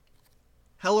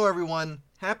Hello everyone,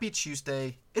 happy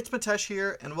Tuesday. It's Mitesh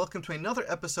here, and welcome to another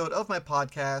episode of my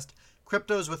podcast,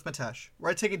 Cryptos with Mitesh,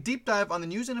 where I take a deep dive on the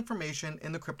news and information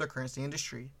in the cryptocurrency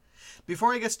industry.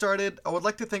 Before I get started, I would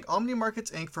like to thank Omni Markets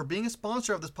Inc. for being a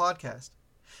sponsor of this podcast.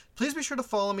 Please be sure to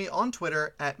follow me on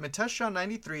Twitter at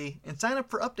MiteshShaw93 and sign up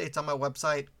for updates on my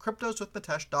website,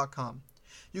 cryptoswithmitesh.com.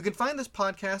 You can find this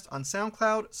podcast on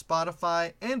SoundCloud,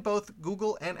 Spotify, and both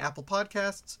Google and Apple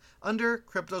Podcasts under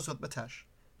Cryptos with Mitesh.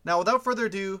 Now, without further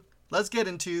ado, let's get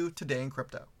into Today in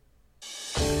Crypto.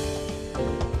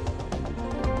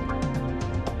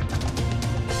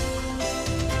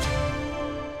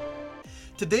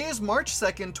 Today is March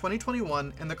 2nd,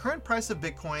 2021, and the current price of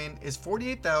Bitcoin is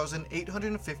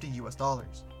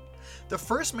 $48,850. The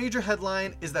first major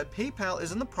headline is that PayPal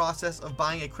is in the process of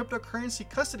buying a cryptocurrency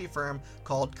custody firm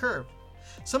called Curve.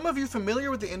 Some of you familiar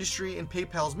with the industry and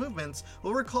PayPal's movements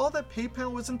will recall that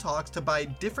PayPal was in talks to buy a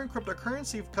different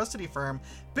cryptocurrency custody firm,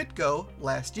 BitGo,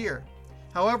 last year.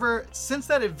 However, since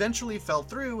that eventually fell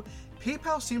through,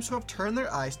 PayPal seems to have turned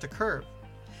their eyes to Curve.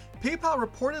 PayPal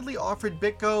reportedly offered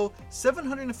BitGo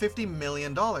 $750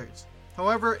 million.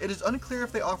 However, it is unclear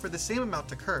if they offered the same amount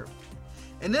to Curve.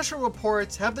 Initial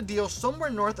reports have the deal somewhere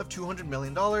north of $200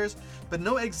 million, but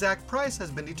no exact price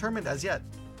has been determined as yet.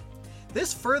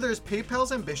 This furthers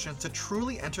PayPal's ambitions to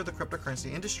truly enter the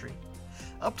cryptocurrency industry.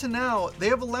 Up to now, they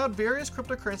have allowed various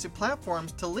cryptocurrency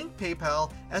platforms to link PayPal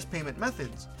as payment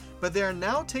methods, but they are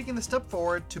now taking the step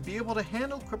forward to be able to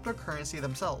handle cryptocurrency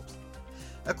themselves.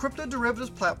 A crypto derivatives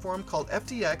platform called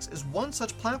FTX is one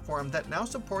such platform that now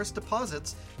supports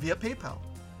deposits via PayPal.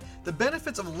 The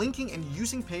benefits of linking and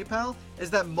using PayPal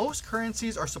is that most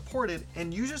currencies are supported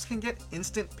and users can get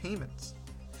instant payments.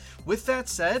 With that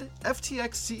said, FTX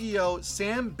CEO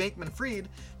Sam Bankman-Fried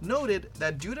noted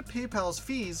that due to PayPal's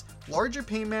fees, larger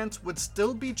payments would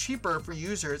still be cheaper for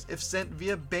users if sent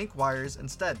via bank wires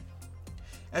instead.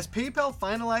 As PayPal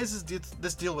finalizes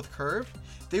this deal with Curve,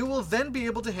 they will then be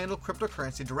able to handle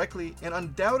cryptocurrency directly and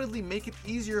undoubtedly make it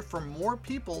easier for more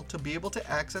people to be able to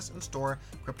access and store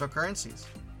cryptocurrencies.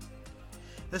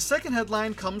 The second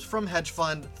headline comes from hedge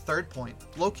fund Third Point,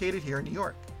 located here in New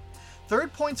York.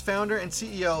 Third Point's founder and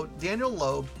CEO, Daniel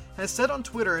Loeb, has said on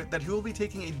Twitter that he will be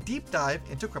taking a deep dive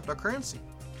into cryptocurrency.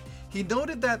 He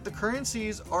noted that the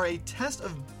currencies are a test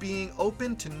of being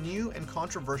open to new and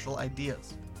controversial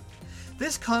ideas.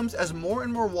 This comes as more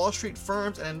and more Wall Street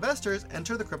firms and investors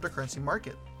enter the cryptocurrency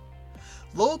market.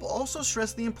 Loeb also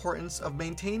stressed the importance of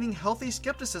maintaining healthy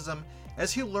skepticism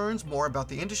as he learns more about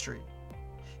the industry.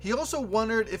 He also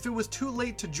wondered if it was too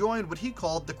late to join what he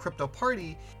called the crypto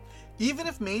party, even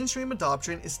if mainstream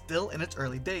adoption is still in its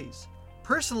early days.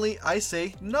 Personally, I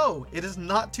say no, it is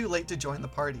not too late to join the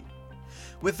party.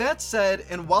 With that said,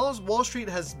 and while Wall Street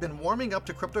has been warming up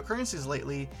to cryptocurrencies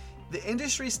lately, the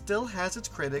industry still has its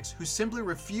critics who simply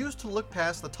refuse to look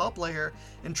past the top layer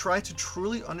and try to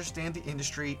truly understand the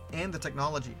industry and the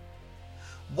technology.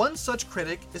 One such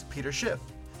critic is Peter Schiff,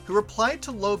 who replied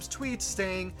to Loeb's tweets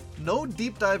saying, "No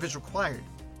deep dive is required.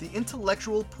 The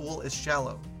intellectual pool is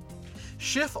shallow."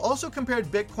 Schiff also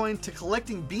compared Bitcoin to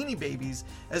collecting Beanie Babies,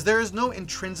 as there is no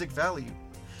intrinsic value.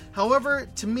 However,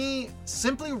 to me,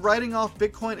 simply writing off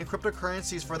Bitcoin and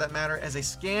cryptocurrencies for that matter as a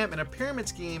scam and a pyramid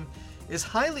scheme is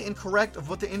highly incorrect of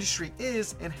what the industry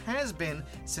is and has been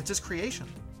since its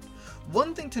creation.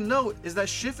 One thing to note is that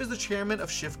Schiff is the chairman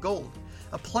of Schiff Gold,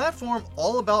 a platform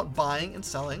all about buying and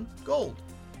selling gold.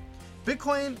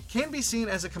 Bitcoin can be seen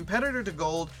as a competitor to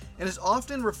gold and is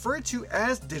often referred to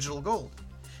as digital gold.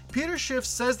 Peter Schiff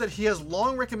says that he has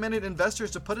long recommended investors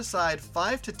to put aside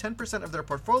 5 to 10% of their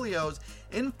portfolios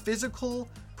in physical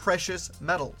precious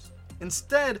metals.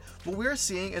 Instead, what we're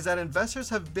seeing is that investors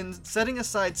have been setting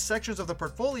aside sections of their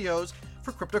portfolios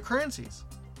for cryptocurrencies.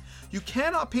 You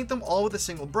cannot paint them all with a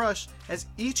single brush, as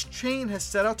each chain has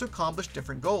set out to accomplish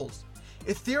different goals.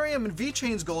 Ethereum and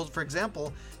VeChain's goals, for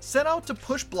example, set out to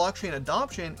push blockchain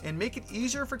adoption and make it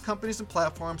easier for companies and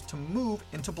platforms to move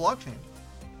into blockchain.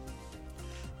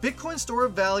 Bitcoin's store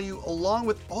of value, along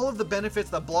with all of the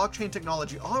benefits that blockchain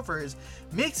technology offers,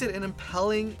 makes it an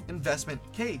impelling investment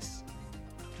case,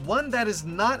 one that is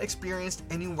not experienced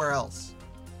anywhere else.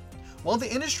 While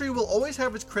the industry will always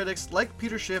have its critics like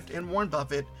Peter Schiff and Warren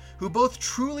Buffett, who both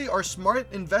truly are smart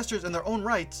investors in their own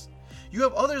rights, you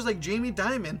have others like Jamie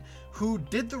Dimon, who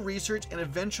did the research and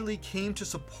eventually came to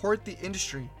support the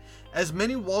industry, as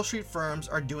many Wall Street firms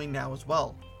are doing now as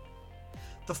well.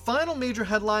 The final major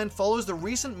headline follows the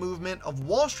recent movement of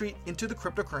Wall Street into the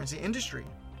cryptocurrency industry.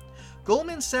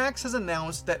 Goldman Sachs has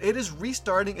announced that it is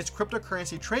restarting its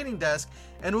cryptocurrency trading desk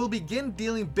and will begin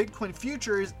dealing Bitcoin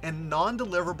futures and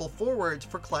non-deliverable forwards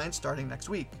for clients starting next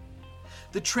week.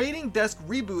 The trading desk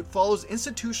reboot follows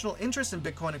institutional interest in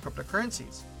Bitcoin and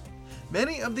cryptocurrencies.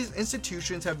 Many of these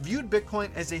institutions have viewed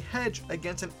Bitcoin as a hedge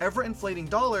against an ever-inflating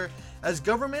dollar as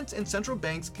governments and central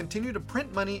banks continue to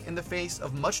print money in the face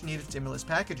of much-needed stimulus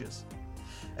packages.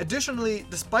 Additionally,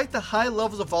 despite the high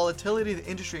levels of volatility the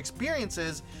industry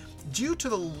experiences, due to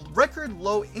the record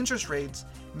low interest rates,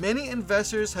 many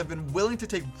investors have been willing to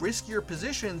take riskier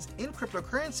positions in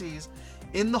cryptocurrencies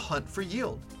in the hunt for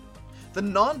yield. The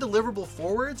non-deliverable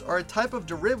forwards are a type of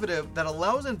derivative that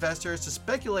allows investors to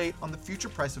speculate on the future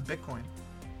price of Bitcoin.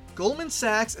 Goldman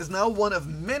Sachs is now one of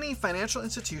many financial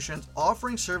institutions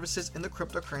offering services in the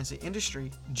cryptocurrency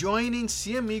industry, joining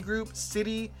CME Group,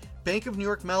 Citi, Bank of New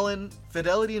York Mellon,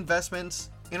 Fidelity Investments,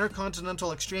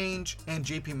 Intercontinental Exchange, and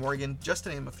JP Morgan, just to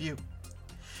name a few.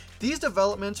 These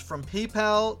developments, from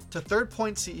PayPal to Third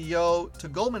Point CEO to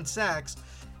Goldman Sachs,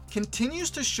 continues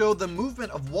to show the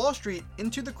movement of Wall Street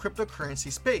into the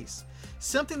cryptocurrency space,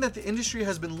 something that the industry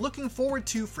has been looking forward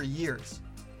to for years.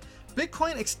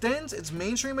 Bitcoin extends its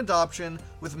mainstream adoption,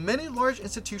 with many large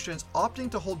institutions opting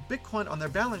to hold Bitcoin on their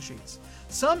balance sheets,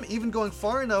 some even going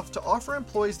far enough to offer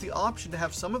employees the option to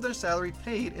have some of their salary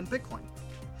paid in Bitcoin.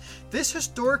 This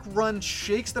historic run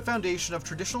shakes the foundation of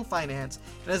traditional finance,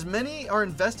 and as many are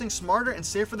investing smarter and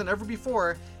safer than ever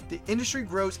before, the industry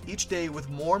grows each day with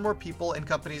more and more people and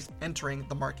companies entering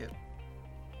the market.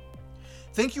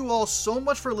 Thank you all so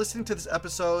much for listening to this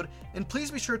episode, and please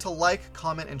be sure to like,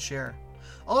 comment, and share.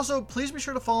 Also, please be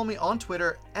sure to follow me on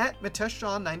Twitter at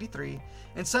MiteshJohn93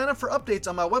 and sign up for updates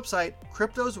on my website,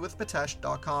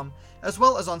 cryptoswithmitesh.com, as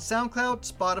well as on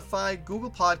SoundCloud, Spotify,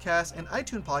 Google Podcasts, and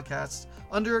iTunes Podcasts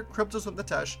under Cryptos with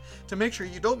Mitesh to make sure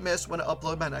you don't miss when I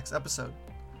upload my next episode.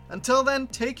 Until then,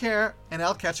 take care, and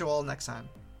I'll catch you all next time.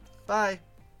 Bye.